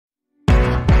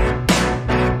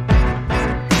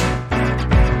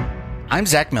I'm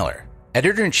Zach Miller,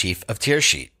 Editor-in-Chief of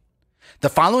Tearsheet. The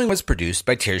following was produced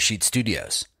by Tearsheet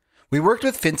Studios. We worked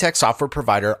with fintech software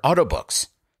provider Autobooks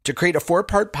to create a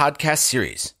 4-part podcast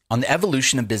series on the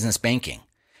evolution of business banking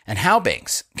and how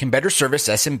banks can better service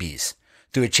SMBs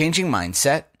through a changing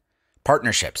mindset,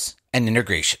 partnerships, and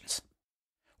integrations.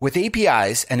 With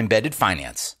APIs and embedded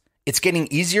finance, it's getting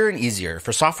easier and easier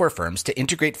for software firms to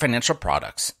integrate financial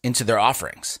products into their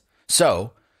offerings.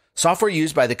 So, software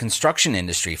used by the construction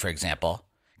industry, for example,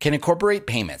 can incorporate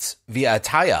payments via a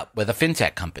tie-up with a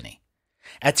fintech company.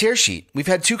 At Tearsheet, we've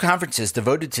had 2 conferences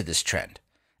devoted to this trend.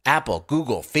 Apple,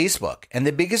 Google, Facebook, and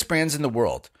the biggest brands in the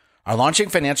world are launching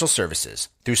financial services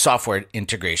through software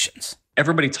integrations.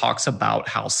 Everybody talks about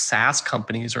how SaaS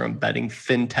companies are embedding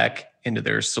fintech into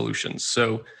their solutions.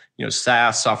 So,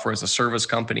 SaaS, software as a service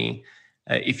company,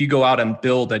 if you go out and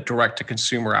build a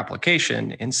direct-to-consumer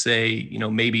application and say,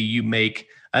 maybe you make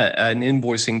an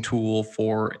invoicing tool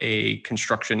for a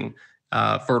construction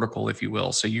vertical, if you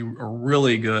will. So you are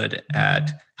really good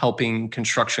at helping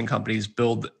construction companies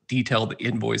build detailed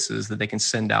invoices that they can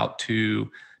send out to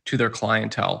their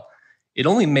clientele. It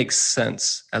only makes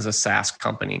sense as a SaaS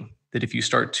company that if you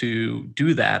start to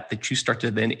do that you start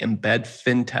to then embed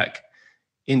fintech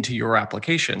into your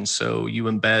application. So you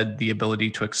embed the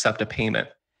ability to accept a payment.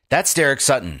 That's Derik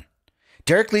Sutton.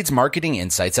 Derik leads marketing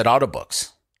insights at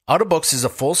Autobooks. Autobooks is a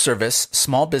full-service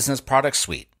small business product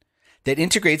suite that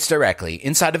integrates directly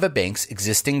inside of a bank's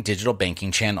existing digital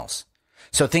banking channels.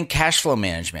 So think cash flow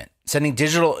management, sending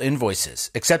digital invoices,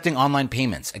 accepting online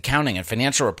payments, accounting, and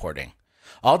financial reporting,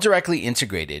 all directly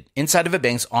integrated inside of a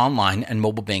bank's online and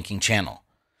mobile banking channel.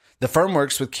 The firm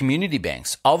works with community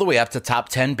banks all the way up to top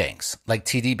 10 banks like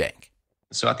TD Bank.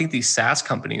 So I think these SaaS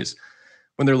companies,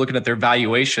 when they're looking at their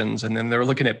valuations and then they're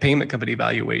looking at payment company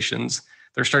valuations,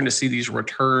 they're starting to see these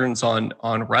returns on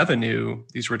revenue,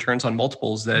 these returns on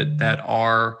multiples that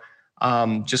are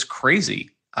just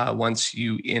crazy once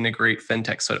you integrate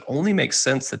fintech. So it only makes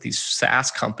sense that these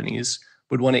SaaS companies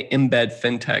would want to embed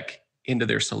fintech into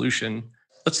their solution.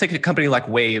 Let's take a company like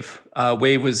Wave.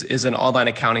 Wave is an online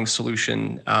accounting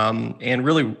solution and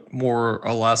really more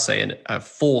or less a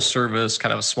full service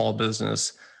kind of a small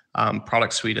business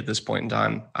product suite at this point in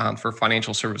time for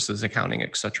financial services, accounting,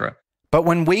 et cetera. But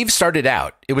when Wave started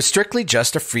out, it was strictly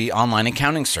just a free online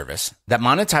accounting service that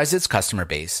monetized its customer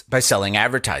base by selling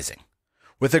advertising.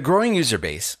 With a growing user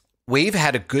base, Wave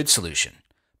had a good solution,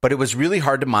 but it was really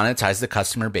hard to monetize the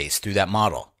customer base through that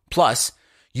model. Plus,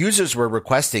 users were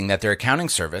requesting that their accounting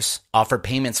service offer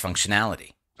payments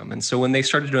functionality. And so when they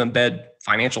started to embed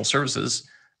financial services,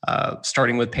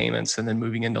 starting with payments and then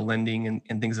moving into lending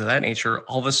and things of that nature,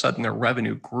 all of a sudden their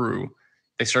revenue grew.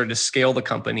 They started to scale the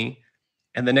company.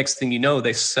 And the next thing you know,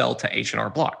 they sell to H&R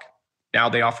Block. Now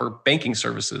they offer banking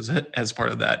services as part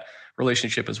of that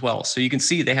relationship as well. So you can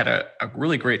see they had a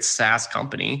really great SaaS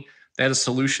company. They had a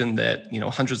solution that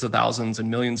hundreds of thousands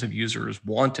and millions of users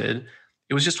wanted.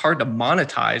 It was just hard to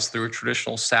monetize through a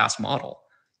traditional SaaS model.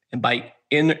 And by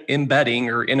embedding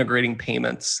or integrating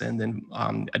payments and then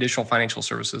additional financial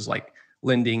services like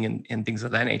lending and things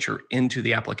of that nature into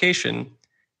the application,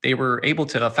 they were able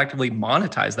to effectively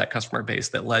monetize that customer base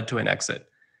that led to an exit.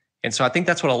 And so I think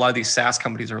that's what a lot of these SaaS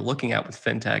companies are looking at with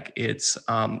fintech.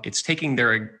 It's taking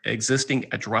their existing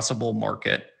addressable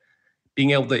market, being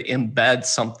able to embed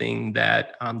something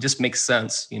that just makes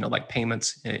sense, like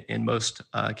payments in most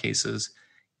cases,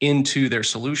 into their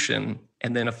solution,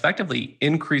 and then effectively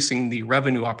increasing the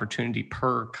revenue opportunity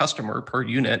per customer, per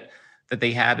unit that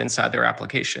they have inside their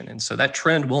application. And so that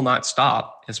trend will not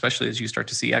stop, especially as you start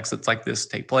to see exits like this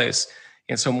take place.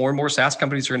 And so more and more SaaS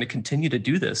companies are going to continue to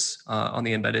do this on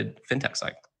the embedded fintech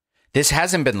side. This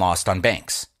hasn't been lost on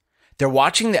banks. They're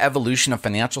watching the evolution of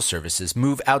financial services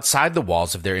move outside the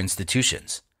walls of their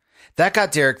institutions. That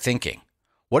got Derik thinking,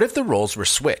 what if the roles were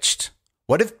switched?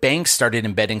 What if banks started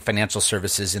embedding financial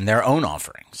services in their own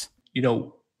offerings?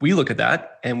 We look at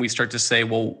that and we start to say,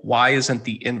 well, why isn't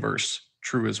the inverse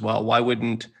true as well? Why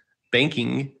wouldn't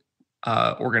banking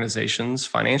organizations,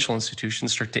 financial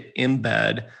institutions start to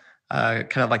embed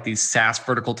kind of like these SaaS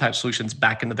vertical type solutions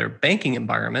back into their banking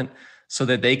environment so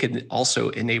that they could also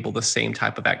enable the same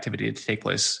type of activity to take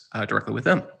place directly with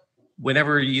them?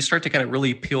 Whenever you start to kind of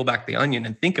really peel back the onion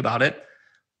and think about it,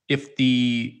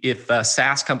 if a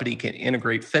SaaS company can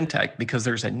integrate fintech because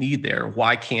there's a need there,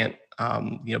 why can't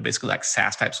basically like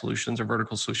SaaS type solutions or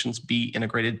vertical solutions be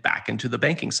integrated back into the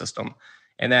banking system?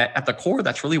 And at the core,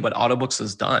 that's really what Autobooks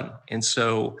has done. And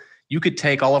so you could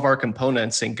take all of our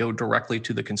components and go directly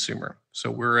to the consumer.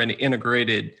 So we're an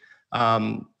integrated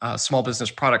small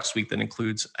business product suite that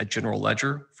includes a general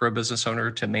ledger for a business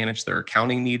owner to manage their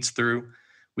accounting needs through.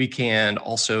 We can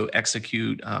also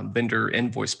execute vendor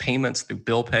invoice payments through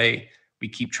bill pay. We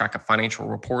keep track of financial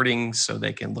reporting so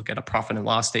they can look at a profit and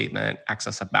loss statement,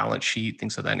 access a balance sheet,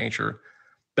 things of that nature.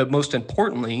 But most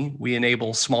importantly, we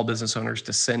enable small business owners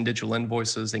to send digital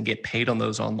invoices and get paid on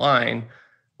those online,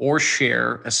 or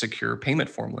share a secure payment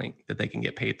form link that they can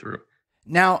get paid through.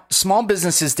 Now, small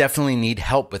businesses definitely need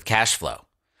help with cash flow.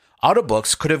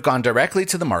 Autobooks could have gone directly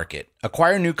to the market,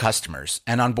 acquire new customers,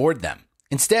 and onboard them.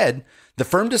 Instead, the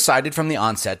firm decided from the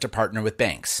onset to partner with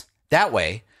banks. That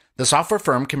way, the software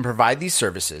firm can provide these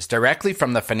services directly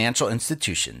from the financial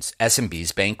institutions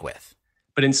SMBs bank with.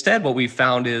 But instead, what we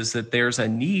found is that there's a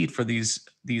need for these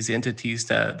entities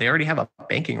they already have a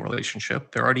banking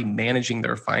relationship. They're already managing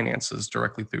their finances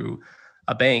directly through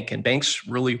a bank. And banks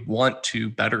really want to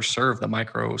better serve the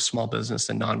micro, small business,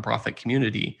 and nonprofit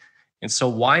community. And so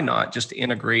why not just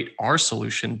integrate our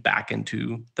solution back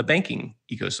into the banking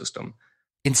ecosystem?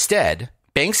 Instead,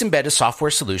 banks embed a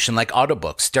software solution like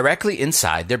Autobooks directly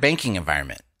inside their banking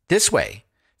environment. This way,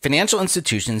 financial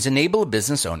institutions enable a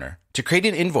business owner to create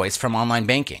an invoice from online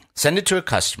banking, send it to a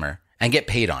customer, and get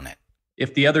paid on it.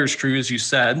 If the other is true, as you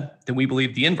said, then we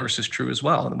believe the inverse is true as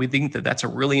well. And we think that that's a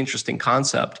really interesting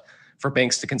concept for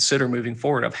banks to consider moving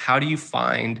forward of how do you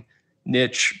find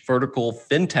niche vertical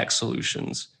fintech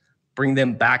solutions, bring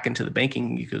them back into the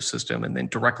banking ecosystem, and then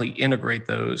directly integrate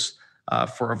those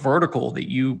for a vertical that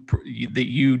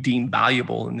you deem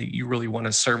valuable and that you really want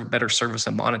to serve better service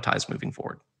and monetize moving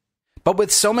forward. But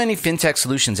with so many fintech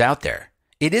solutions out there,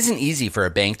 it isn't easy for a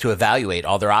bank to evaluate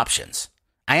all their options.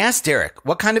 I asked Derik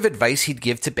what kind of advice he'd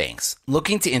give to banks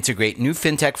looking to integrate new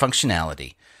fintech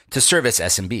functionality to service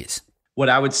SMBs. What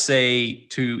I would say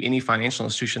to any financial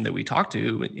institution that we talk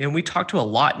to, and we talk to a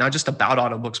lot, not just about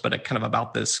Autobooks, but kind of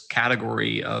about this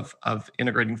category of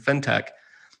integrating fintech.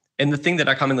 And the thing that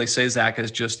I commonly say, Zach,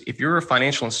 is just if you're a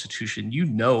financial institution, you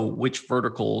know which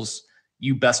verticals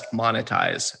you best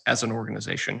monetize as an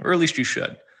organization, or at least you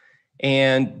should.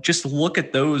 And just look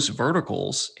at those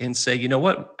verticals and say, you know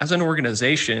what, as an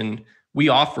organization, we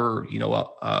offer,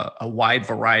 a wide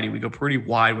variety. We go pretty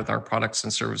wide with our products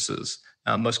and services.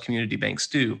 Most community banks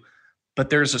do.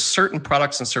 But there's a certain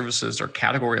products and services or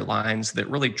category lines that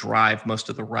really drive most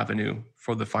of the revenue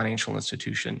for the financial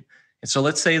institution. And so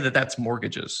let's say that that's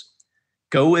mortgages.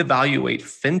 Go evaluate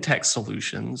fintech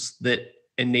solutions that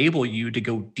enable you to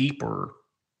go deeper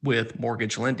with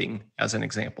mortgage lending, as an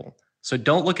example. So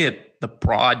don't look at the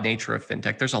broad nature of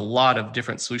fintech. There's a lot of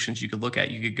different solutions you could look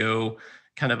at. You could go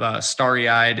kind of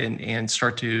starry-eyed and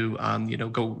start to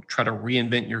go try to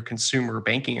reinvent your consumer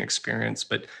banking experience.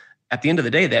 But at the end of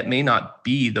the day, that may not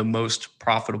be the most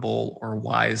profitable or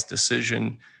wise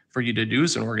decision for you to do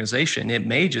as an organization. It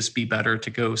may just be better to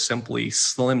go simply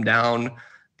slim down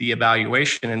the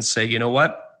evaluation and say, you know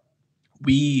what,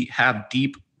 we have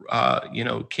deep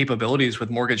capabilities with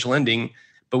mortgage lending,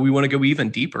 but we want to go even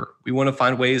deeper. We want to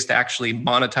find ways to actually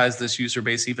monetize this user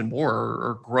base even more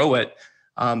or grow it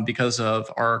because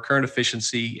of our current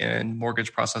efficiency and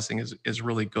mortgage processing is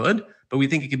really good. But we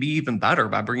think it could be even better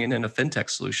by bringing in a fintech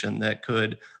solution that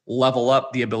could level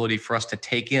up the ability for us to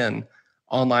take in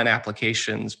online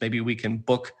applications. Maybe we can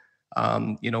book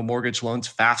mortgage loans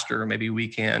faster. Maybe we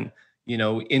can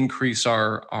increase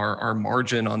our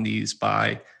margin on these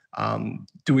by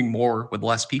doing more with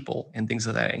less people and things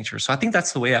of that nature. So I think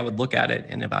that's the way I would look at it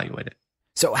and evaluate it.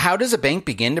 So how does a bank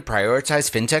begin to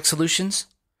prioritize fintech solutions?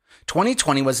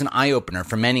 2020 was an eye-opener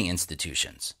for many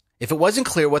institutions. If it wasn't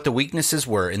clear what the weaknesses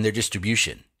were in their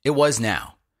distribution, it was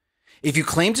now. If you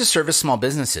claim to service small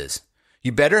businesses,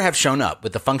 you better have shown up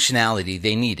with the functionality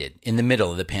they needed in the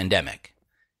middle of the pandemic.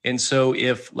 And so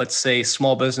if, let's say,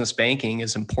 small business banking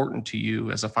is important to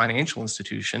you as a financial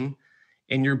institution,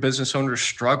 and your business owners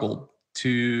struggled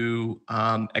to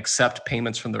accept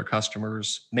payments from their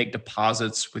customers, make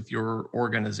deposits with your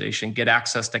organization, get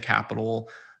access to capital,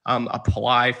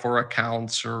 apply for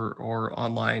accounts or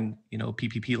online,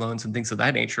 PPP loans and things of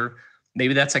that nature,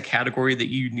 maybe that's a category that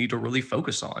you need to really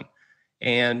focus on.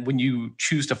 And when you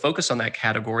choose to focus on that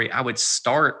category, I would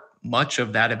start much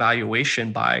of that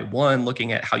evaluation by one,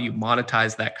 looking at how you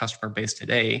monetize that customer base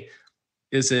today.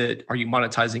 Are you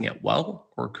monetizing it well,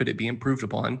 or could it be improved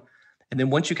upon? And then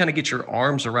once you kind of get your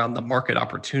arms around the market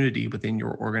opportunity within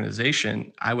your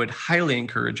organization, I would highly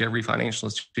encourage every financial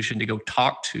institution to go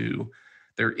talk to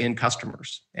their end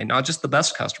customers, and not just the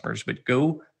best customers, but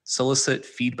go solicit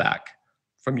feedback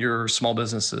from your small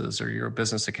businesses or your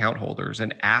business account holders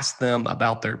and ask them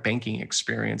about their banking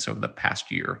experience over the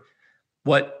past year.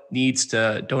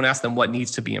 Don't ask them what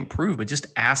needs to be improved, but just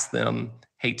ask them,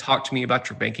 hey, talk to me about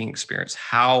your banking experience.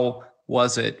 How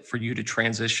was it for you to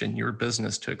transition your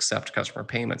business to accept customer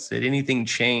payments? Did anything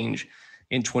change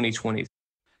in 2020?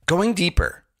 Going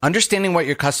deeper, understanding what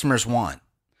your customers want,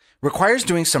 requires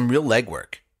doing some real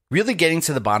legwork, really getting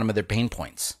to the bottom of their pain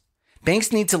points.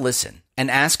 Banks need to listen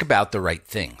and ask about the right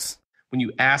things. When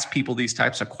you ask people these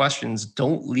types of questions,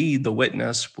 don't lead the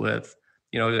witness with,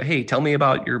 hey, tell me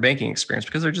about your banking experience,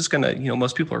 because they're just going to,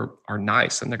 most people are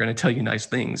nice and they're going to tell you nice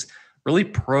things. Really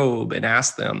probe and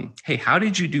ask them, hey, how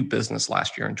did you do business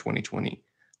last year in 2020?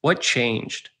 What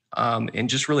changed? And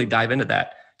just really dive into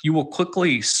that. You will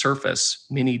quickly surface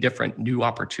many different new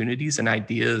opportunities and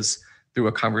ideas through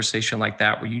a conversation like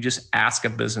that, where you just ask a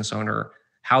business owner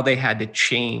how they had to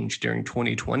change during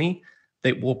 2020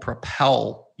 that will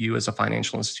propel you as a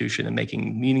financial institution in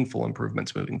making meaningful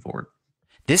improvements moving forward.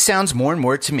 This sounds more and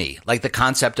more to me like the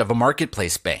concept of a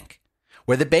marketplace bank,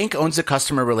 where the bank owns a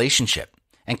customer relationship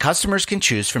and customers can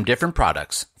choose from different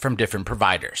products from different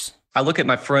providers. I look at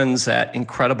my friends at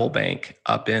Incredible Bank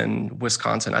up in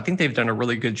Wisconsin. I think they've done a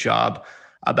really good job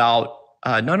about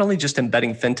not only just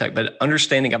embedding fintech, but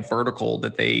understanding a vertical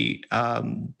that they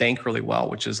bank really well,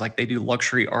 which is like they do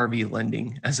luxury RV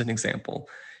lending as an example.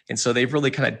 And so they've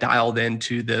really kind of dialed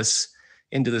into this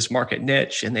market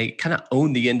niche, and they kind of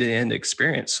own the end-to-end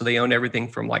experience. So they own everything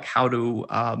from like how to,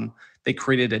 they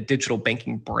created a digital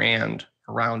banking brand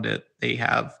around it. They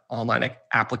have online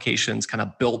applications kind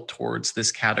of built towards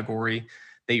this category.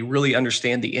 They really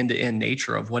understand the end-to-end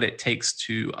nature of what it takes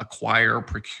to acquire,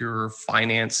 procure,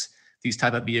 finance these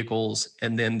type of vehicles.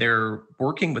 And then they're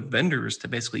working with vendors to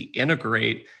basically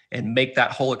integrate and make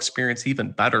that whole experience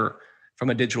even better from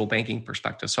a digital banking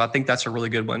perspective. So I think that's a really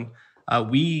good one.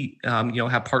 We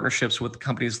have partnerships with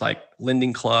companies like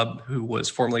Lending Club, who was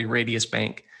formerly Radius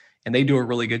Bank, and they do a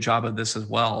really good job of this as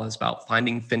well. It's about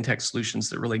finding fintech solutions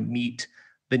that really meet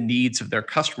the needs of their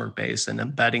customer base and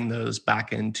embedding those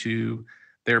back into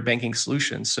their banking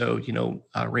solutions. So,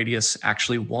 Radius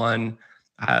actually won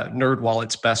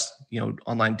NerdWallet's best,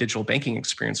 online digital banking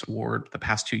experience award the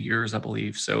past 2 years, I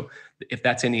believe. So if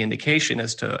that's any indication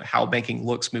as to how banking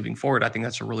looks moving forward, I think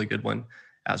that's a really good one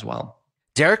as well.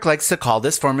 Derik likes to call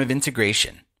this form of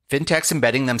integration, fintechs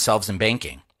embedding themselves in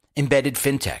banking, embedded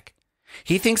fintech.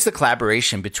 He thinks the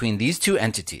collaboration between these two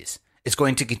entities is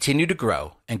going to continue to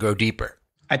grow and grow deeper.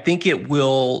 I think it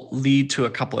will lead to a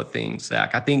couple of things,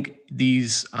 Zach. I think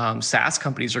these SaaS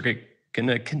companies are going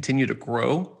to continue to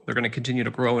grow. They're going to continue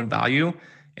to grow in value,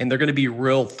 and they're going to be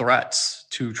real threats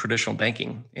to traditional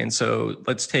banking. And so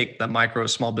let's take the micro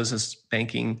small business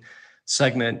banking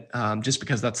segment, just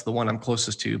because that's the one I'm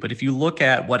closest to. But if you look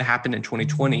at what happened in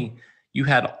 2020, you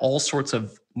had all sorts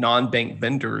of non-bank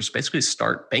vendors basically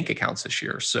start bank accounts this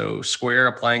year. So Square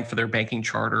applying for their banking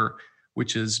charter,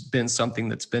 which has been something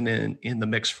that's been in the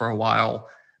mix for a while.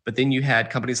 But then you had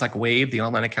companies like Wave, the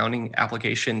online accounting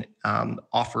application,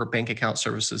 offer bank account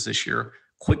services this year.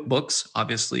 QuickBooks,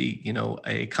 obviously,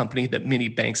 a company that many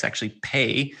banks actually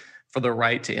pay for the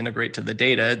right to integrate to the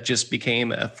data, just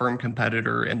became a firm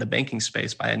competitor in the banking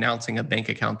space by announcing a bank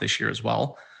account this year as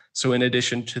well. So in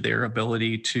addition to their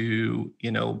ability to,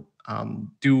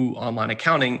 do online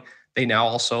accounting, they now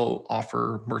also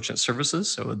offer merchant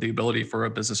services. So the ability for a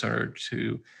business owner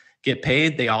to get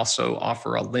paid. They also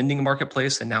offer a lending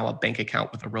marketplace and now a bank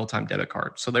account with a real-time debit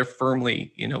card. So they're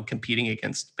firmly, competing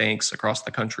against banks across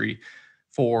the country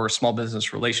for small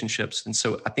business relationships. And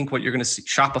so I think what you're going to see,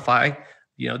 Shopify,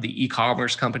 the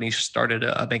e-commerce company started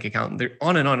a bank account, and they're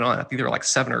on and on and on. I think there were like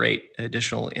 7 or 8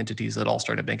 additional entities that all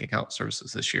started bank account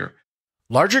services this year.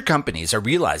 Larger companies are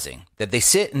realizing that they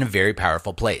sit in a very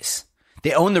powerful place.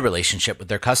 They own the relationship with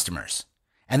their customers,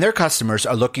 and their customers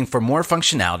are looking for more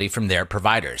functionality from their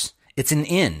providers. It's an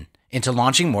in into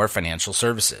launching more financial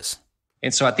services.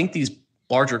 And so I think these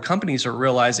larger companies are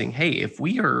realizing, hey, if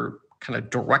we are kind of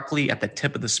directly at the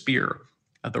tip of the spear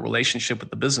of the relationship with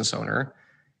the business owner,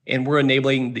 and we're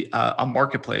enabling a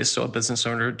marketplace, so a business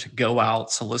owner to go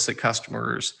out, solicit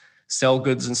customers, sell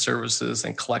goods and services,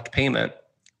 and collect payment,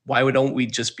 why don't we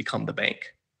just become the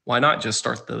bank? Why not just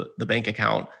start the bank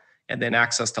account and then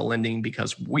access to lending?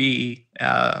 Because we,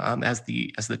 as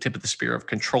the tip of the spear of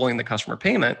controlling the customer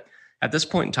payment, at this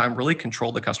point in time, really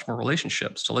control the customer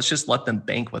relationship. So let's just let them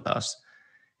bank with us.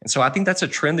 And so I think that's a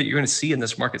trend that you're going to see in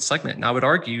this market segment. And I would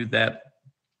argue that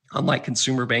unlike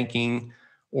consumer banking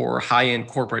or high-end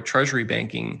corporate treasury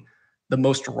banking, the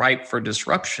most ripe for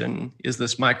disruption is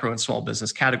this micro and small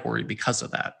business category because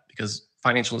of that, because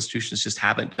financial institutions just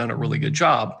haven't done a really good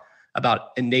job about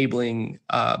enabling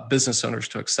business owners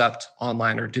to accept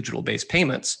online or digital-based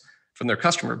payments from their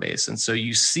customer base. And so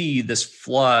you see this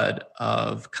flood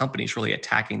of companies really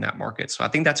attacking that market. So I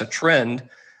think that's a trend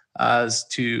as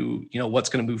to, what's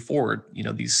going to move forward.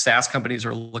 These SaaS companies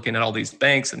are looking at all these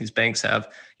banks, and these banks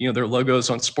have, their logos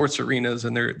on sports arenas,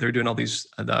 and they're doing all these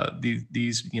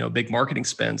big marketing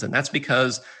spends. And that's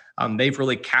because they've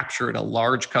really captured a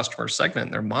large customer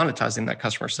segment. They're monetizing that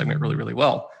customer segment really, really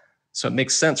well. So it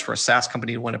makes sense for a SaaS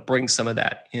company to want to bring some of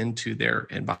that into their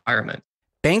environment.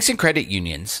 Banks and credit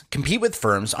unions compete with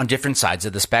firms on different sides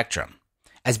of the spectrum.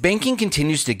 As banking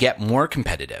continues to get more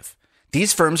competitive,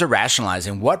 these firms are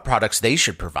rationalizing what products they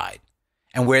should provide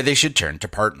and where they should turn to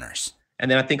partners.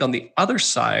 And then I think on the other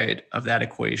side of that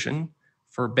equation,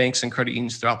 for banks and credit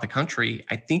unions throughout the country,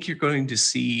 I think you're going to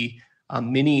see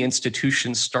many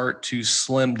institutions start to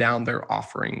slim down their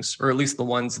offerings, or at least the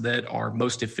ones that are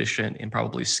most efficient and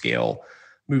probably scale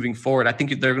moving forward. I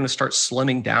think they're going to start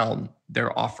slimming down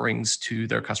their offerings to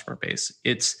their customer base.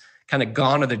 It's kind of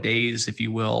gone are the days, if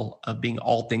you will, of being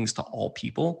all things to all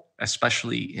people,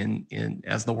 especially in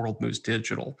as the world moves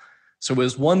digital. So it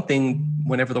was one thing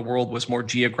whenever the world was more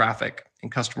geographic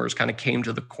and customers kind of came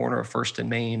to the corner of First and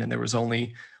Main, and there was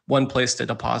only one place to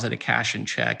deposit a cash and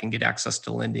check and get access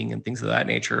to lending and things of that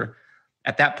nature.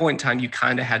 At that point in time, you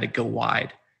kind of had to go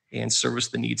wide and service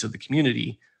the needs of the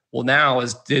community. Well, now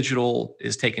as digital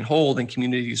is taking hold and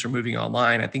communities are moving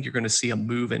online, I think you're going to see a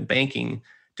move in banking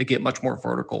to get much more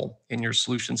vertical in your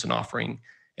solutions and offering.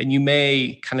 And you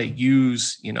may kind of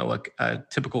use, a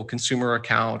typical consumer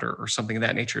account or something of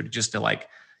that nature to just to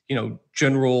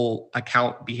general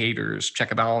account behaviors,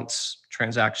 check a balance,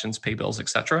 transactions, pay bills, et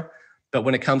cetera. But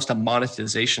when it comes to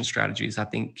monetization strategies, I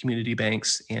think community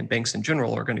banks and banks in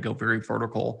general are going to go very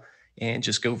vertical and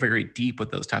just go very deep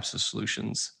with those types of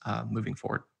solutions moving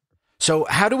forward. So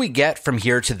how do we get from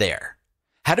here to there?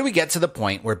 How do we get to the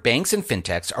point where banks and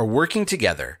fintechs are working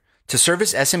together to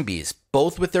service SMBs,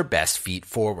 both with their best feet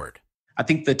forward? I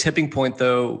think the tipping point,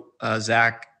 though,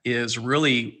 Zach, is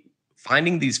really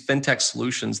finding these fintech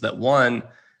solutions that, one,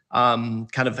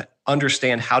 kind of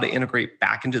understand how to integrate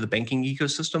back into the banking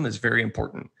ecosystem is very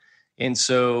important. And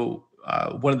so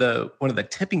one of the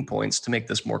tipping points to make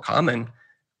this more common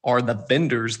are the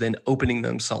vendors then opening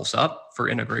themselves up for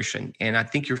integration. And I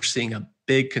think you're seeing a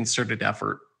big concerted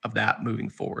effort of that moving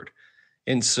forward.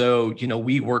 And so,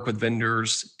 we work with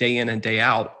vendors day in and day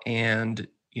out, and,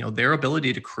 their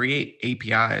ability to create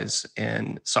APIs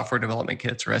and software development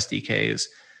kits or SDKs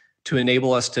to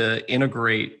enable us to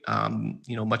integrate,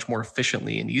 much more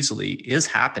efficiently and easily is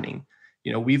happening.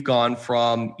 We've gone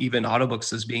from even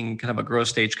Autobooks as being kind of a growth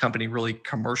stage company, really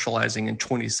commercializing in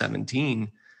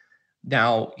 2017.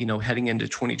 Now, heading into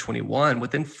 2021,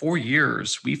 within 4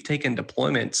 years, we've taken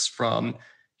deployments from,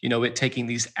 it taking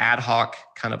these ad hoc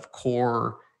kind of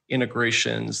core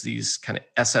integrations, these kind of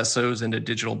SSOs into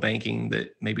digital banking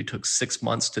that maybe took 6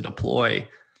 months to deploy,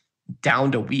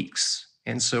 down to weeks.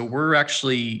 And so we're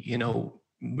actually,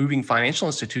 moving financial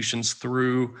institutions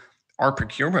through our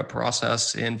procurement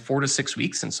process in 4 to 6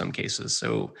 weeks in some cases.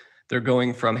 So they're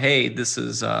going from, hey, this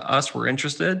is us, we're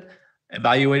interested,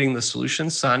 evaluating the solution,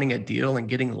 signing a deal, and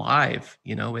getting live,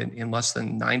 in less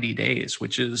than 90 days,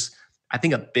 which is, I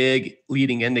think, a big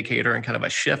leading indicator and kind of a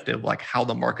shift of how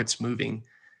the market's moving.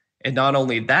 And not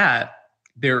only that,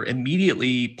 they're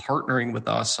immediately partnering with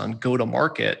us on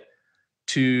go-to-market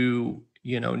to,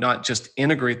 not just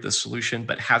integrate the solution,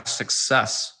 but have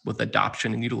success with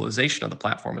adoption and utilization of the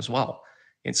platform as well.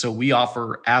 And so we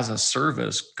offer, as a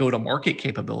service, go-to-market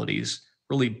capabilities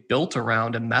really built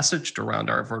around and messaged around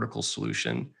our vertical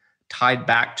solution, tied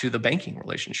back to the banking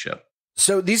relationship.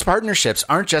 So these partnerships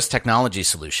aren't just technology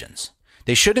solutions.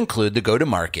 They should include the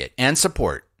go-to-market and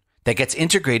support that gets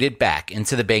integrated back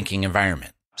into the banking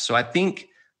environment. So I think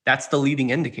that's the leading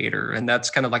indicator, and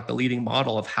that's kind of like the leading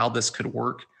model of how this could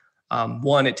work.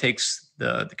 One, it takes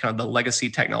the kind of the legacy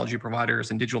technology providers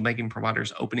and digital banking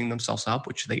providers opening themselves up,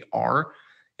 which they are.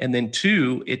 And then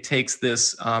two, it takes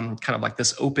this kind of like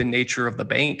this open nature of the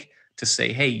bank to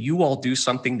say, hey, you all do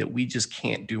something that we just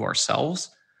can't do ourselves,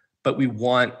 but we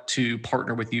want to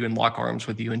partner with you and lock arms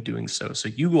with you in doing so. So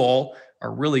you all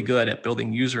are really good at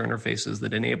building user interfaces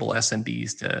that enable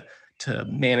SMBs to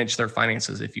manage their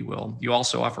finances, if you will. You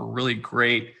also offer really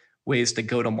great ways to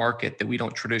go to market that we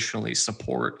don't traditionally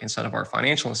support inside of our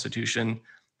financial institution.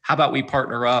 How about we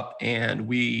partner up and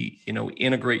we,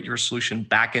 integrate your solution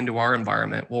back into our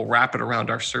environment? We'll wrap it around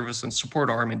our service and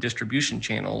support arm and distribution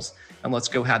channels, and let's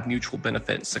go have mutual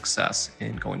benefit and success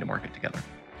in going to market together.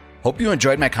 Hope you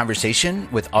enjoyed my conversation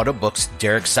with Autobooks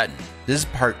Derik Sutton. This is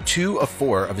part 2 of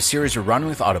 4 of a series we're running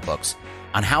with Autobooks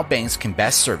on how banks can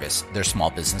best service their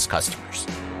small business customers.